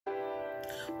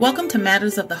Welcome to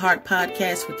Matters of the Heart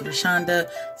podcast with Rashonda,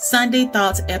 Sunday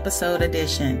Thoughts episode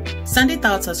edition. Sunday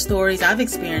Thoughts are stories I've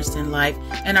experienced in life,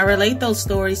 and I relate those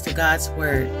stories to God's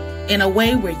Word in a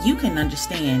way where you can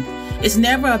understand. It's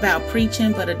never about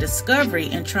preaching, but a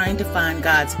discovery in trying to find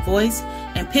God's voice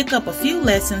and pick up a few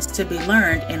lessons to be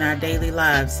learned in our daily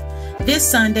lives. This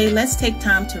Sunday, let's take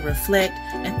time to reflect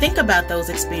and think about those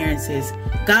experiences.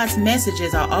 God's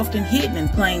messages are often hidden in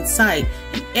plain sight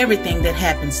in everything that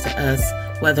happens to us,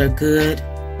 whether good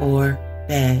or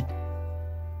bad.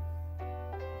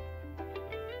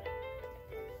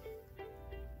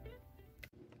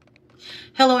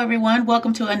 Hello, everyone.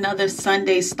 Welcome to another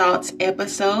Sunday's Thoughts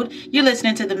episode. You're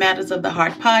listening to the Matters of the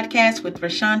Heart podcast with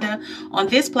Rashonda. On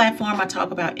this platform, I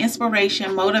talk about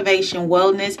inspiration, motivation,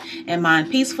 wellness, and mind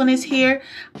peacefulness. Here,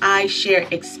 I share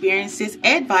experiences,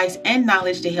 advice, and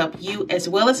knowledge to help you, as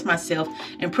well as myself,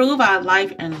 improve our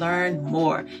life and learn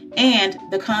more. And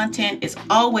the content is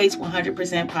always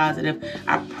 100% positive.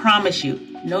 I promise you,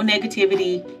 no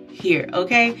negativity here,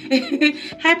 okay?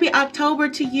 Happy October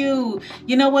to you.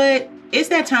 You know what? It's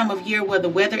that time of year where the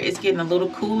weather is getting a little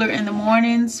cooler in the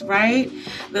mornings, right?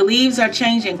 The leaves are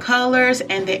changing colors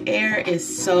and the air is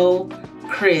so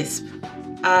crisp.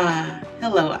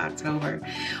 Hello, October.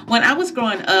 When I was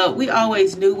growing up, we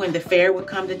always knew when the fair would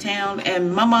come to town,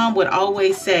 and my mom would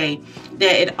always say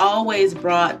that it always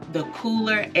brought the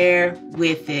cooler air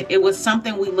with it. It was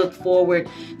something we looked forward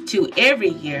to every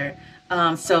year.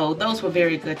 So those were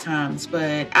very good times,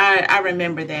 but I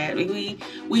remember that we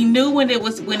knew when it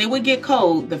would get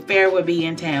cold, the fair would be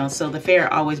in town. So the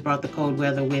fair always brought the cold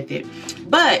weather with it.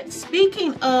 But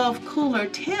speaking of cooler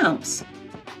temps,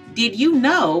 did you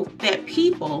know that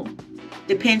people,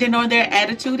 depending on their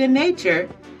attitude and nature,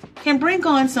 can bring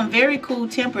on some very cool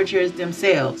temperatures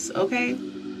themselves? Okay.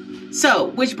 So,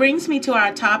 which brings me to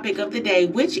our topic of the day,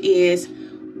 which is,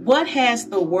 what has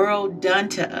the world done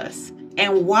to us?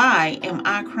 And why am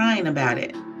I crying about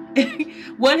it?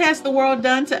 What has the world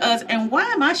done to us, and why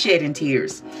am I shedding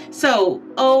tears? So,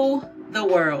 the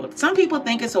world. Some people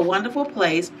think it's a wonderful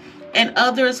place, and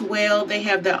others, well, they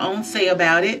have their own say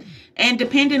about it. And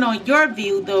depending on your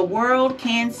view, the world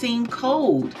can seem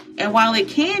cold. And while it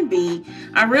can be,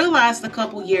 I realized a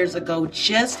couple years ago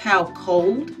just how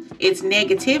cold its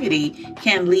negativity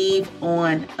can leave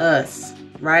on us,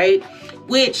 right?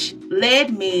 Which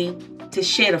led me to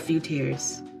shed a few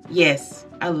tears. Yes,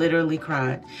 I literally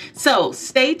cried. So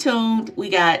stay tuned. We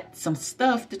got some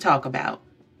stuff to talk about.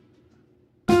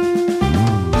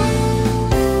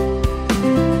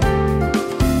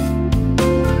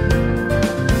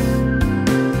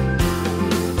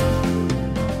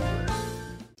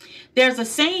 There's a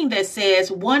saying that says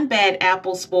one bad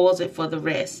apple spoils it for the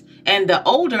rest. And the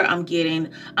older I'm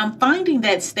getting, I'm finding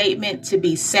that statement to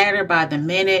be sadder by the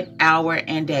minute, hour,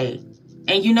 and day.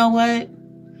 And you know what?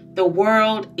 The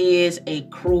world is a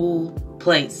cruel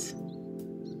place.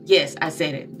 Yes, I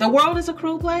said it. The world is a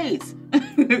cruel place.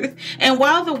 And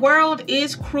while the world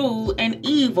is cruel and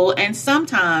evil and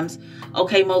sometimes,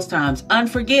 most times,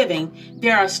 unforgiving,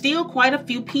 there are still quite a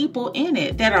few people in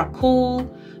it that are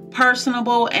cool,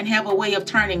 personable, and have a way of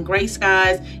turning gray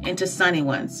skies into sunny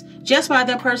ones just by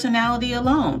their personality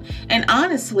alone. And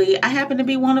honestly, I happen to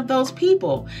be one of those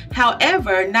people.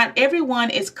 However, not everyone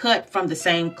is cut from the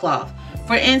same cloth.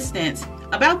 For instance,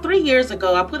 about 3 years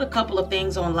ago, I put a couple of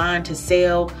things online to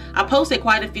sell. I posted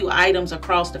quite a few items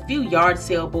across a few yard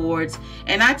sale boards.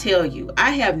 And I tell you,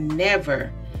 I have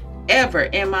never, ever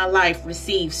in my life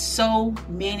received so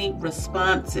many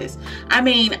responses. I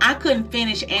mean, I couldn't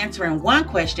finish answering one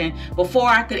question before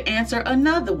I could answer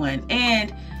another one.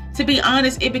 And to be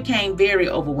honest, it became very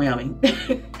overwhelming.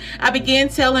 I began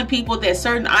telling people that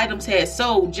certain items had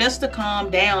sold just to calm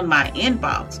down my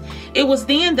inbox. It was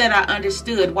then that I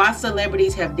understood why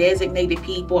celebrities have designated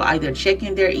people either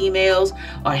checking their emails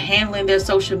or handling their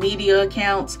social media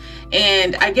accounts.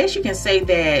 And I guess you can say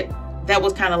that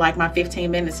was kind of like my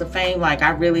 15 minutes of fame. Like,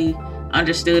 I really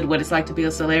understood what it's like to be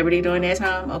a celebrity during that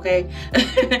time, okay?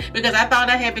 Because I thought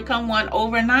I had become one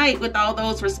overnight with all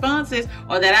those responses,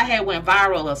 or that I had went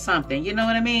viral or something, you know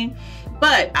what I mean?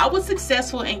 But I was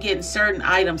successful in getting certain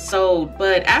items sold.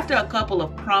 But after a couple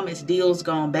of promised deals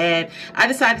gone bad, I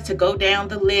decided to go down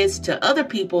the list to other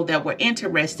people that were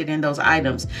interested in those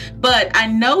items. But I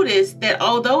noticed that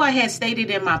although I had stated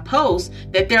in my post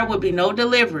that there would be no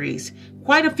deliveries,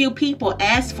 quite a few people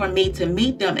asked for me to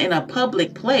meet them in a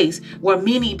public place where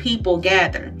many people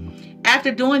gather.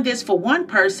 After doing this for one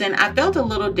person, I felt a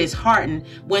little disheartened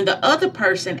when the other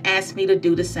person asked me to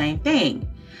do the same thing.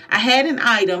 I had an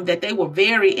item that they were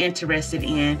very interested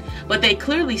in, but they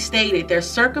clearly stated their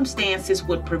circumstances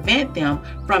would prevent them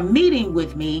from meeting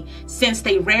with me since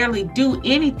they rarely do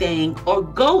anything or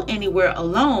go anywhere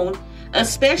alone,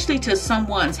 especially to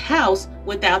someone's house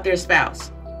without their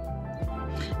spouse.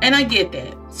 And I get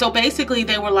that. So basically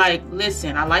they were like,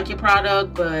 listen, I like your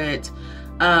product, but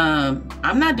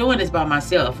I'm not doing this by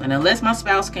myself. And unless my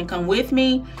spouse can come with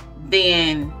me,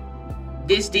 then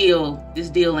this deal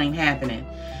ain't happening.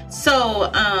 So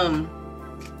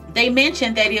they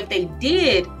mentioned that if they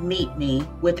did meet me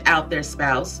without their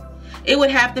spouse, it would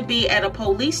have to be at a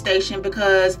police station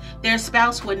because their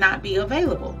spouse would not be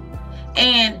available.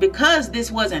 And because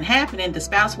this wasn't happening, the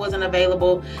spouse wasn't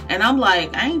available. And I'm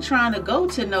like, I ain't trying to go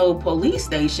to no police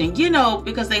station,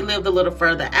 because they lived a little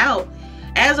further out.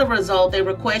 As a result, they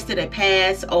requested a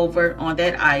pass over on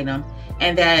that item,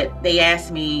 and that they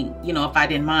asked me, if I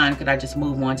didn't mind, could I just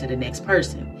move on to the next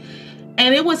person?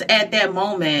 And it was at that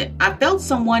moment I felt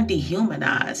somewhat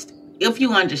dehumanized. If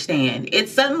you understand, it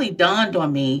suddenly dawned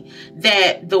on me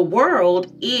that the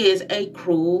world is a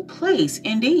cruel place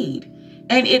indeed.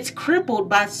 And it's crippled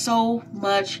by so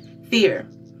much fear.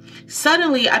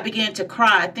 Suddenly, I began to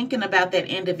cry thinking about that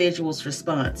individual's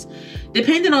response.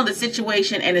 Depending on the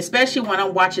situation, and especially when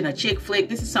I'm watching a chick flick,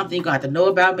 this is something you got to know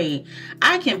about me.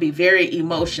 I can be very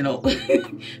emotional.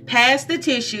 Pass the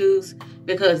tissues,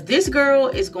 because this girl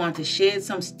is going to shed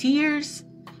some tears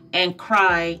and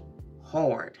cry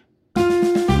hard.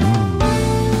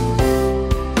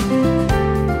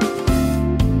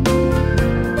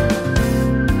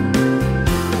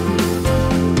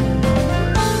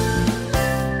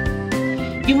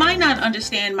 You might not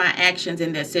understand my actions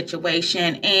in that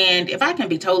situation, and if I can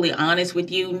be totally honest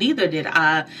with you, neither did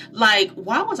I.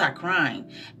 Why was I crying?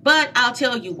 But I'll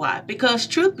tell you why. Because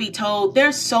truth be told,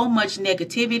 there's so much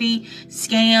negativity,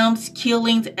 scams,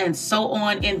 killings, and so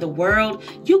on in the world.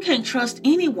 You can't trust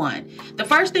anyone. The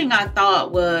first thing I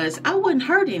thought was I wouldn't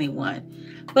hurt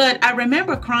anyone. But I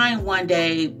remember crying one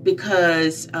day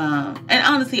because, and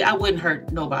honestly, I wouldn't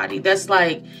hurt nobody.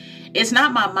 It's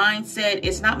not my mindset,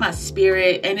 it's not my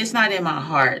spirit, and it's not in my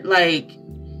heart. I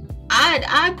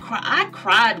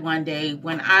cried one day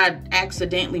when I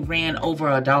accidentally ran over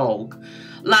a dog.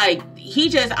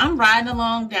 I'm riding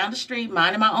along down the street,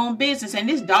 minding my own business, and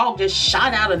this dog just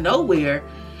shot out of nowhere,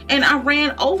 and I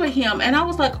ran over him, and I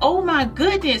was like, oh my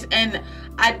goodness, and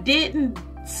I didn't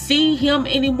see him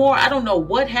anymore. I don't know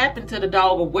what happened to the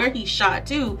dog or where he shot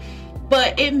to.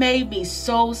 But it made me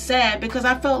so sad because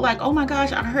I felt like, oh my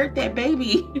gosh, I hurt that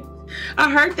baby.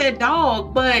 I hurt that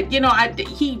dog. But,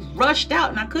 he rushed out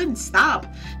and I couldn't stop,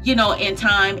 in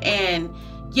time. And,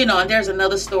 and there's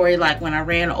another story like when I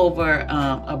ran over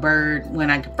a bird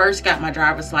when I first got my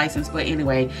driver's license. But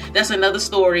anyway, that's another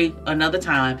story, another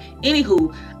time.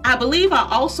 Anywho, I believe I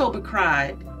also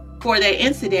cried for that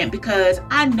incident because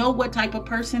I know what type of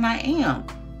person I am.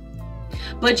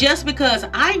 But just because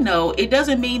I know, it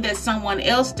doesn't mean that someone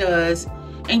else does.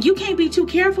 And you can't be too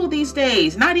careful these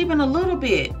days, not even a little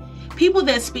bit. People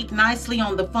that speak nicely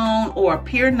on the phone or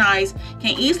appear nice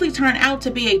can easily turn out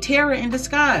to be a terror in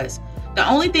disguise. The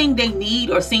only thing they need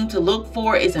or seem to look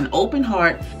for is an open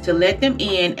heart to let them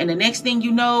in. And the next thing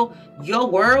you know, your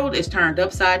world is turned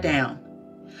upside down.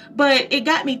 But it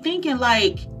got me thinking,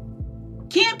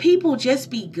 can't people just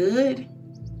be good?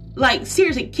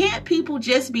 Seriously, can't people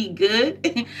just be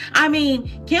good? I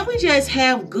mean, can't we just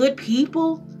have good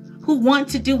people who want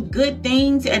to do good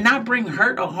things and not bring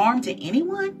hurt or harm to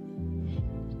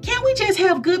anyone? Can't we just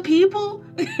have good people?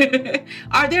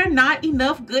 Are there not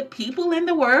enough good people in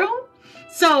the world?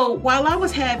 So while I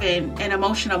was having an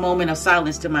emotional moment of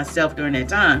silence to myself during that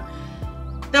time,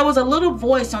 there was a little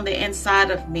voice on the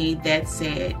inside of me that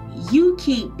said, you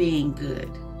keep being good.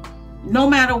 No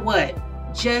matter what.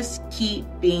 Just keep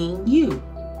being you.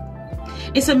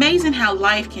 It's amazing how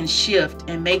life can shift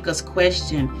and make us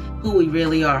question who we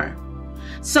really are.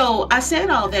 So I said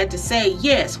all that to say,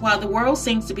 yes, while the world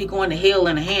seems to be going to hell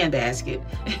in a handbasket,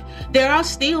 there are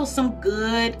still some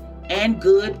good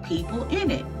people in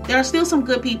it. There are still some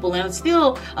good people and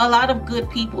still a lot of good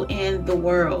people in the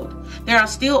world. There are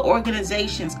still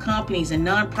organizations, companies, and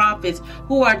nonprofits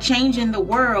who are changing the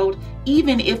world,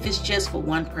 even if it's just for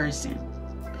one person.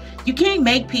 You can't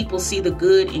make people see the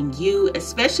good in you,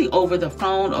 especially over the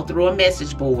phone or through a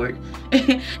message board.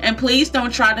 And please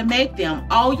don't try to make them.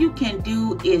 All you can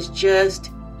do is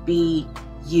just be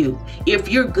you. If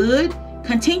you're good,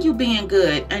 continue being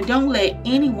good and don't let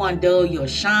anyone dull your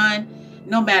shine,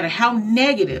 no matter how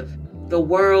negative the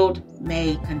world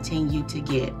may continue to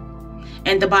get.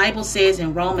 And the Bible says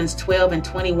in Romans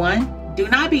 12:21, do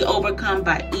not be overcome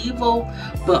by evil,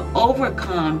 but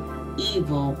overcome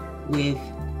evil with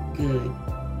good.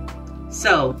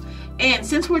 So, and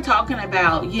since we're talking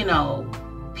about,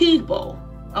 people,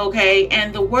 okay,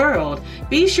 and the world,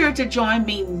 be sure to join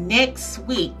me next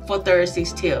week for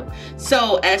Thursday's tip.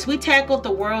 So as we tackle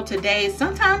the world today,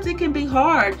 sometimes it can be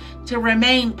hard to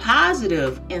remain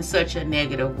positive in such a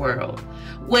negative world.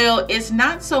 Well, it's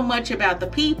not so much about the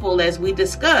people as we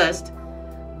discussed,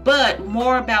 but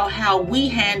more about how we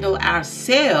handle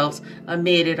ourselves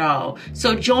amid it all.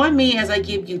 So join me as I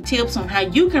give you tips on how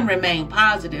you can remain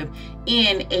positive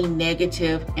in a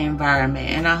negative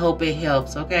environment. And I hope it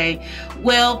helps, okay?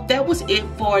 Well, that was it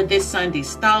for this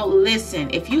Sunday's thought. Listen,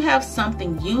 if you have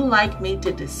something you like me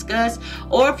to discuss,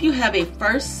 or if you have a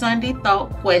first Sunday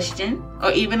thought question,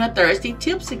 or even a Thursday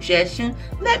tip suggestion,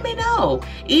 let me know.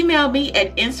 Email me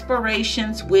at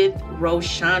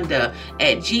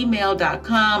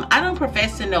inspirationswithroshonda@gmail.com. I don't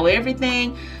profess to know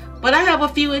everything, but I have a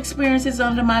few experiences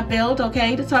under my belt,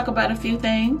 okay, to talk about a few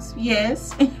things.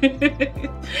 Yes.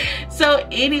 So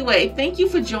anyway, thank you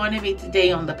for joining me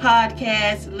today on the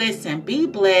podcast. Listen, be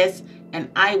blessed, and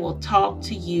I will talk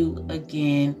to you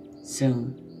again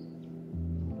soon.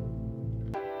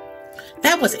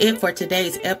 That was it for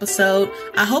today's episode.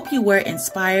 I hope you were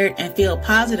inspired and feel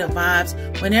positive vibes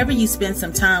whenever you spend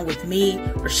some time with me,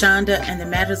 Rashonda, and the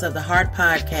Matters of the Heart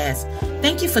podcast.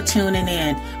 Thank you for tuning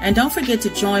in, and don't forget to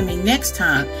join me next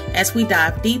time as we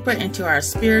dive deeper into our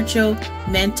spiritual,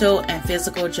 mental, and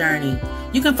physical journey.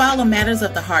 You can follow Matters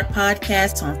of the Heart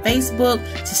podcast on Facebook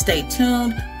to stay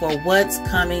tuned for what's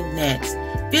coming next.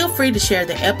 Feel free to share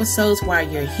the episodes while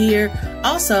you're here.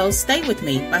 Also, stay with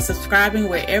me by subscribing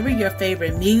wherever your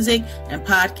favorite music and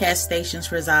podcast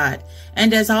stations reside.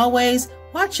 And as always,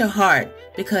 watch your heart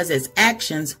because its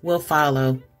actions will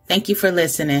follow. Thank you for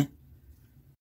listening.